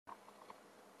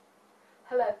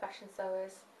Hello Fashion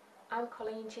Sewers, I'm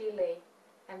Colleen G. Lee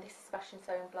and this is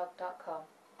FashionSewingBlog.com.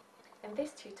 In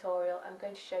this tutorial I'm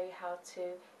going to show you how to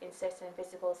insert an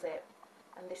invisible zip,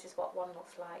 and this is what one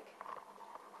looks like.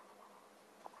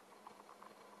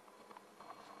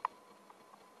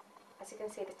 As you can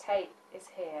see, the tape is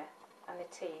here and the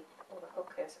teeth or the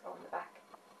hookers are on the back.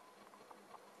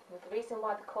 And the reason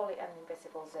why they call it an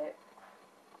invisible zip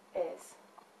is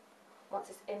once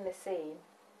it's in the seam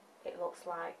it looks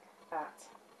like that.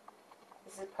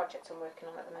 This is a project I'm working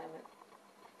on at the moment.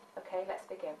 Okay, let's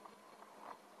begin.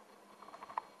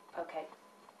 Okay,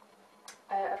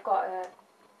 I've got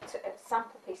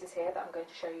sample pieces here that I'm going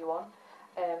to show you on.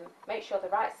 Make sure the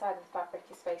right side of the fabric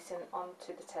is facing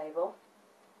onto the table.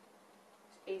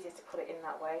 It's easier to put it in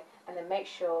that way, and then make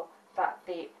sure that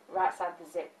the right side of the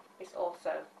zip is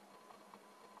also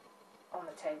on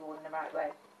the table in the right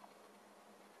way.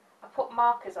 I put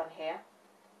markers on here,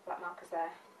 black markers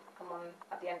there, and one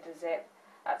at the end of the zip.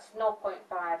 That's 0.5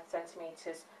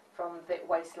 centimetres from the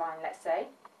waistline, let's say,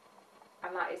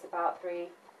 and that is about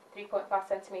 3.5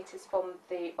 centimetres from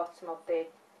the bottom of the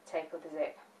tape of the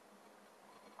zip.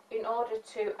 In order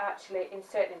to actually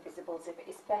insert an invisible zip,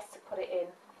 it's best to put it in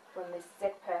when the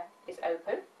zipper is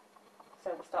open.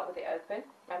 So we'll start with it open,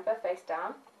 remember, face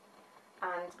down,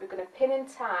 and we're going to pin and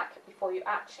tack before you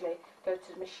actually go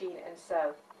to the machine and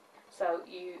sew. So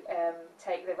you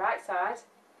take the right side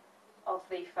of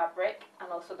the fabric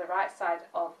and also the right side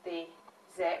of the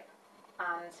zip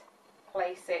and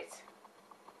place it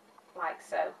like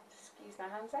so. Excuse my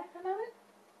hands there for a moment.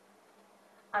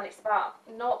 And it's about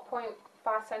 0.5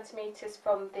 centimetres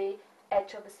from the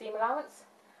edge of the seam allowance,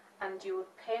 and you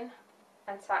would pin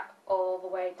and tack all the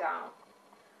way down.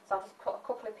 So I'll just put a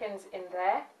couple of pins in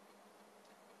there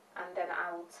and then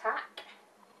I will tack,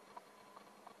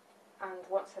 and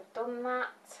once I've done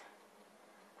that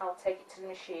I'll take it to the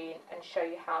machine and show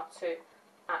you how to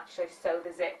actually sew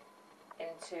the zip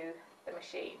into the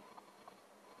machine.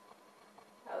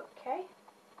 Okay,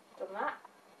 done that.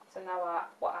 So now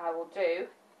what I will do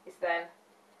is then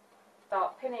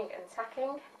start pinning and tacking,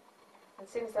 and as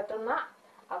soon as I've done that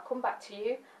I'll come back to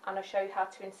you and I'll show you how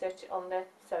to insert it on the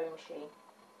sewing machine.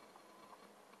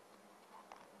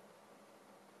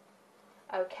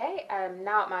 Okay,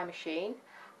 now at my machine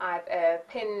I've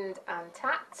pinned and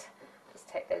tacked. Just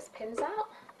take those pins out.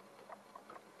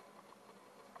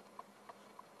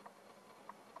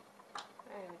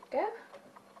 There we go.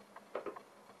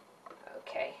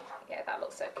 Okay, yeah, that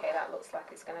looks okay. That looks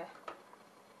like it's going to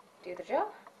do the job.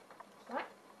 Right,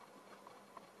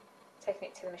 taking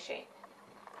it to the machine.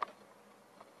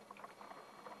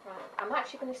 Right, I'm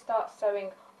actually going to start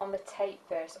sewing on the tape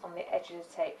first, on the edge of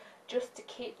the tape, just to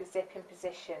keep the zip in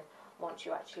position once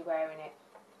you're actually wearing it.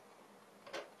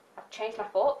 I've changed my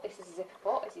foot. This is a zipper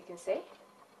foot, as you can see.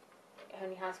 It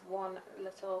only has one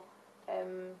little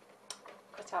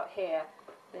cut out here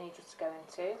that you just go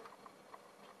into,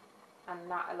 and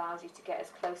that allows you to get as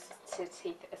close to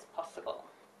teeth as possible.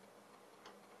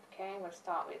 Okay, I'm going to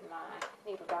start with my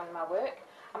needle down in my work.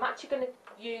 I'm actually going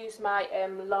to use my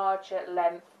larger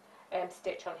length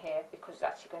stitch on here because it's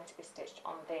actually going to be stitched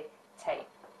on the tape.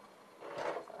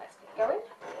 So let's get going.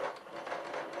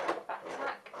 Back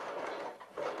tack.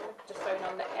 Just sewing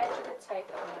on the edge of the tape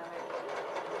at the moment.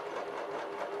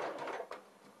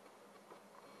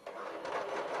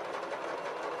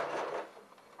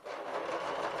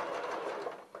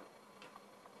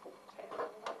 Take all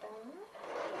the way down there.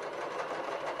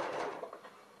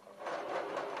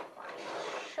 I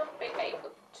should be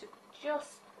able to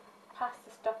just pass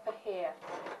the stopper here.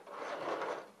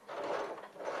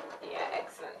 Yeah,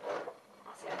 excellent.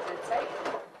 That's the end of the tape.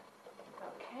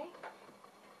 Okay.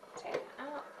 Take it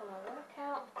out, pull my work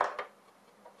out,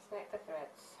 snip the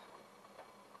threads.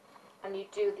 And you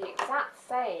do the exact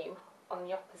same on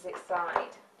the opposite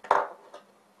side.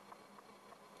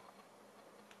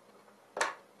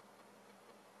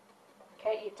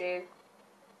 Okay, you do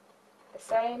the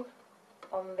same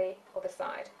on the other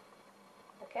side.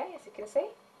 Okay, as you can see.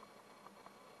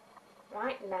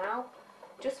 Right, now,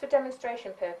 just for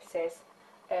demonstration purposes,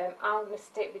 I'm going to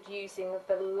stick with using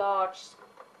the large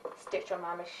stitch on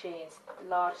my machines,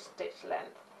 large stitch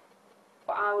length,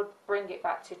 but I would bring it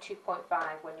back to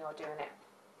 2.5 when you're doing it.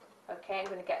 Okay, I'm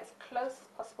going to get as close as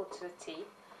possible to the teeth.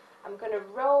 I'm going to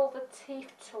roll the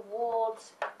teeth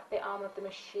towards the arm of the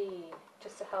machine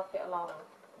just to help it along.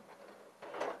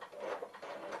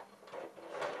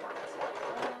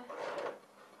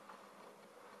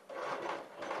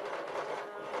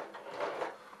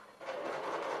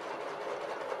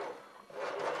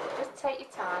 Just take your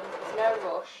time, there's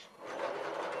no rush.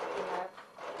 You know,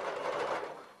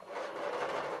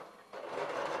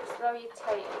 slower you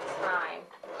take your time,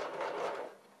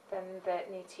 then the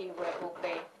neater work will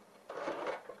be.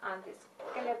 And it's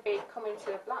going to be coming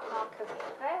to a black marker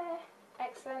there.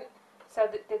 Excellent. So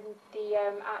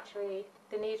actually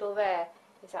the needle there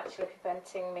is actually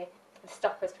preventing me, the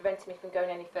stopper is preventing me from going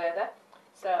any further.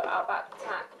 So I'll back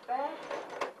tack there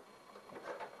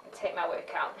and take my work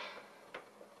out.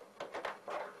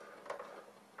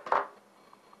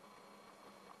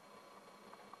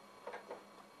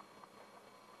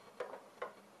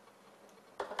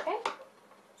 Okay,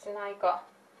 so now you've got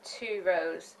 2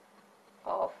 rows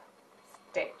of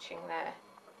stitching there,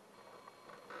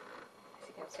 as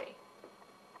you can see.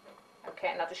 Okay,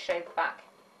 and I'll just show the back,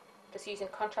 just using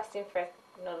contrasting thread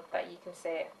in order that you can see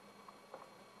it.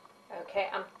 Okay,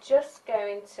 I'm just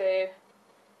going to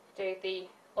do the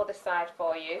other side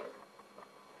for you.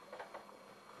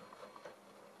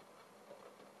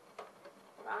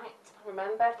 Right,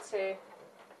 remember to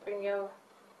bring your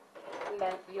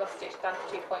length of your stitch down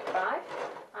to 2.5.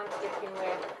 I'm sticking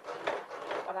with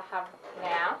what I have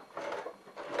now.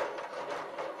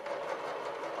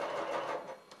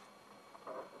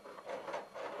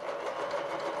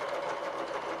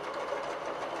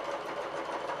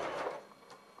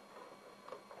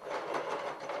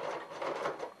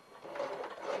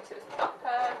 Into the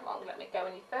stopper, won't let me go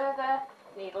any further.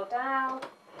 Needle down,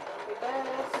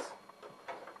 reverse,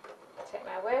 take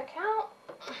my work out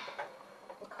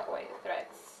and cut away the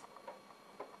threads.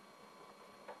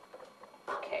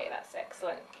 Okay, that's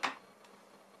excellent.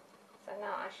 So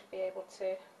now I should be able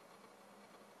to,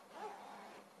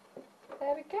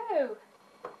 there we go.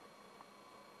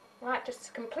 Right, just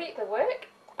to complete the work,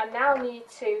 I now need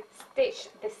to stitch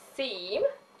the seam,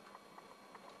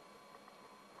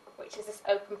 which is this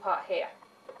open part here.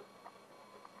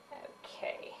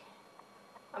 Okay,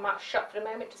 I'm out of shot for the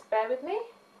moment, just bear with me.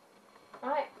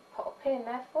 Right, put a pin in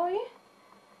there for you.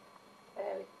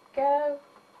 There we go.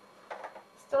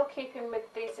 Still keeping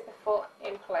with the zipper foot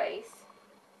in place.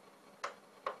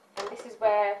 And this is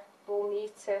where we'll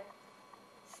need to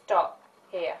stop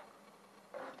here,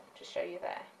 to show you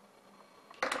there.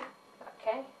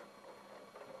 Okay.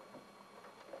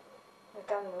 I've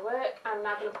done the work. I'm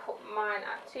now going to put mine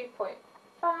at 2.5.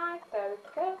 There we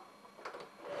go.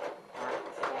 Right,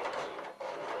 stitch.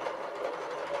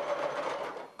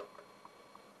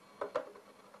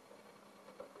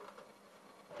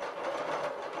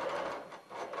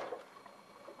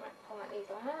 Right, pull that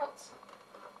needle out.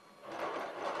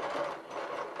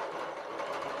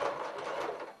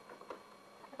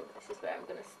 This is where I'm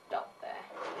going to stop there.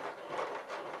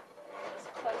 As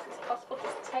close as possible.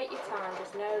 Just take your time.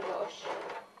 There's no rush.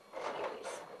 Get it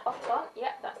spot on.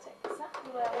 Yep, that's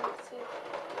exactly where I want it to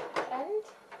end.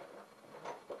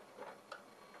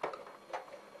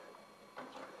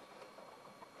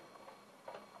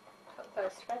 Cut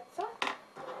those threads off.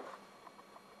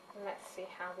 And let's see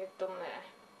how we've done there.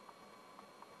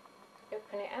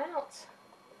 Open it out.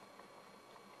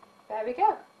 There we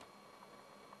go.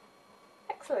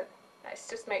 Excellent. Let's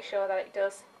just make sure that it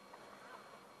does.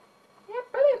 Yeah,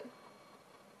 brilliant.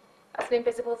 That's an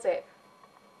invisible zip.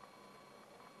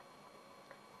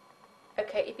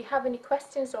 Okay, if you have any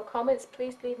questions or comments,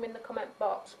 please leave them in the comment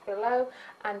box below,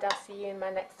 and I'll see you in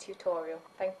my next tutorial.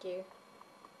 Thank you.